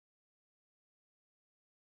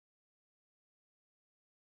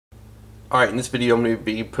Alright, in this video I'm going to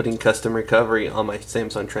be putting custom recovery on my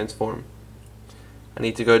Samsung Transform. I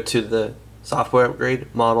need to go to the software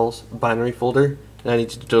upgrade models binary folder, and I need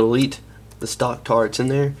to delete the stock tar that's in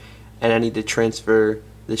there, and I need to transfer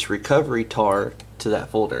this recovery tar to that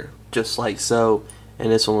folder, just like so. And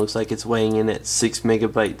this one looks like it's weighing in at 6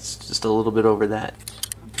 megabytes, just a little bit over that.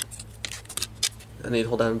 I need to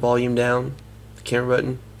hold down volume down, the camera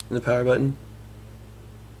button, and the power button.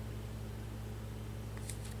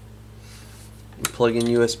 Plug in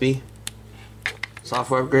USB.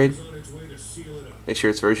 Software upgrade. Make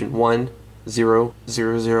sure it's version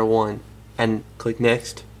 1.0.0.1 and click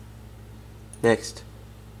next. Next.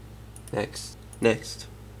 Next. Next.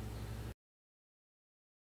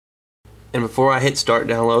 And before I hit start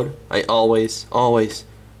download, I always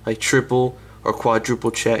like triple or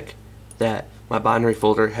quadruple check that my binary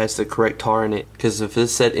folder has the correct tar in it, because if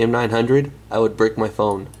this said M900 I would brick my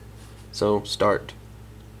phone. So start.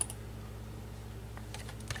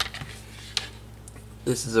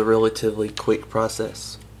 This is a relatively quick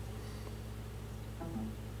process.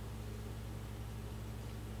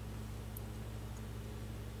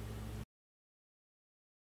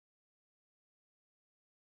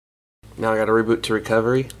 Now I gotta reboot to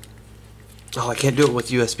recovery. Oh, I can't do it with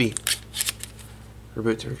USB.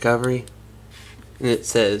 Reboot to recovery. And it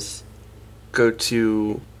says go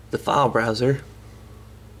to the file browser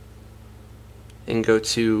and go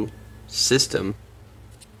to system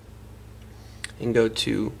and go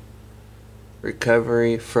to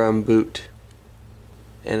recovery from boot,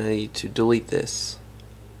 and I need to delete this.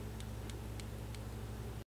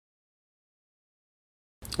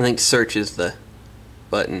 I think search is the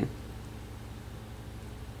button.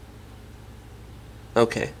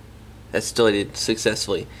 Okay, that's deleted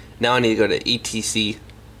successfully. Now I need to go to etc,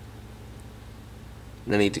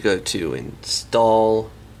 and I need to go to install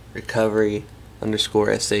recovery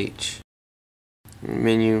 _sh,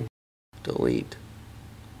 menu, delete,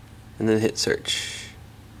 and then hit search.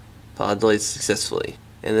 File deleted successfully,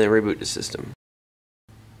 and then reboot the system.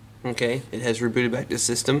 Okay, it has rebooted back to the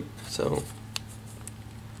system, so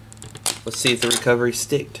let's see if the recovery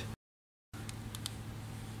sticked.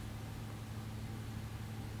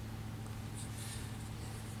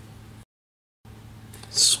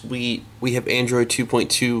 Sweet, we have Android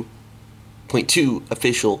 2.2.2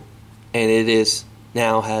 official, and it is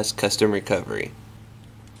now has custom recovery.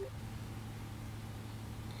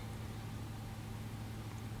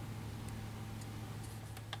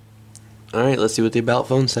 Alright, let's see what the about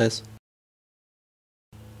phone says.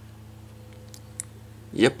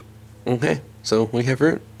 Yep. Okay, so we have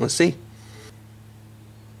root. Let's see.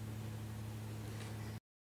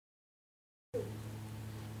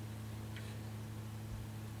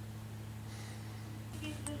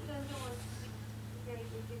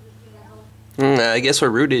 I guess we're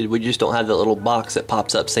rooted. We just don't have the little box that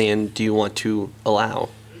pops up saying, do you want to allow?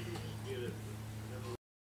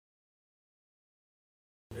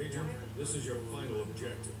 This is your final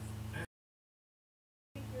objective.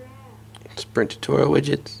 Sprint tutorial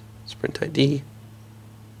widgets, Sprint ID,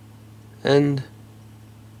 and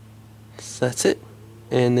that's it.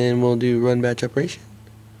 And then we'll do run batch operation.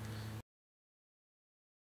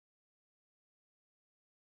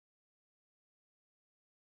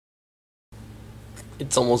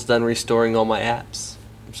 It's almost done restoring all my apps.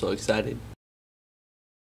 I'm so excited.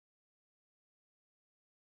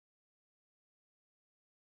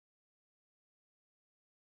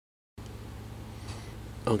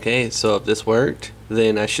 Okay, so if this worked,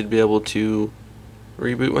 then I should be able to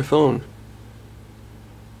reboot my phone.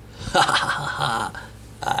 Ha ha ha ha!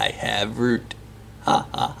 I have root. Ha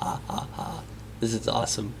ha ha ha ha! This is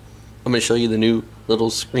awesome. I'm gonna show you the new little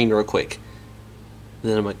screen real quick.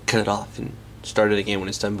 Then I'm gonna cut it off and start it again when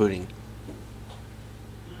it's done booting.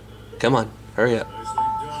 Come on, hurry up.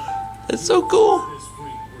 That's so cool.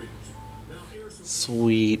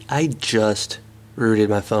 Sweet. I just rooted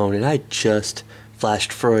my phone and I just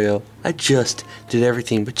flashed Froyo. I just did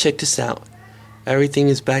everything, but check this out. Everything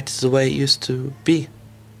is back to the way it used to be.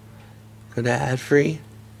 Go to add free.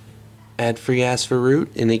 Add free asks for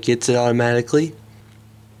root, and it gets it automatically.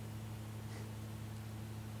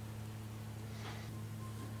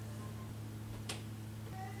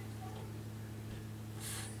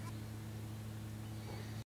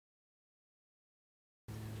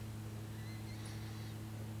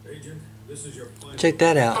 Check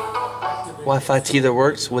that out. Wi-Fi tether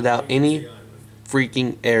works without any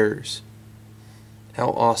freaking errors. How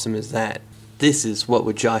awesome is that? This is what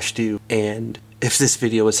would Josh do. And if this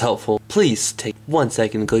video was helpful, please take 1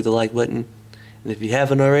 second and click the like button. And if you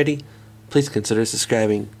haven't already, please consider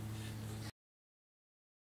subscribing.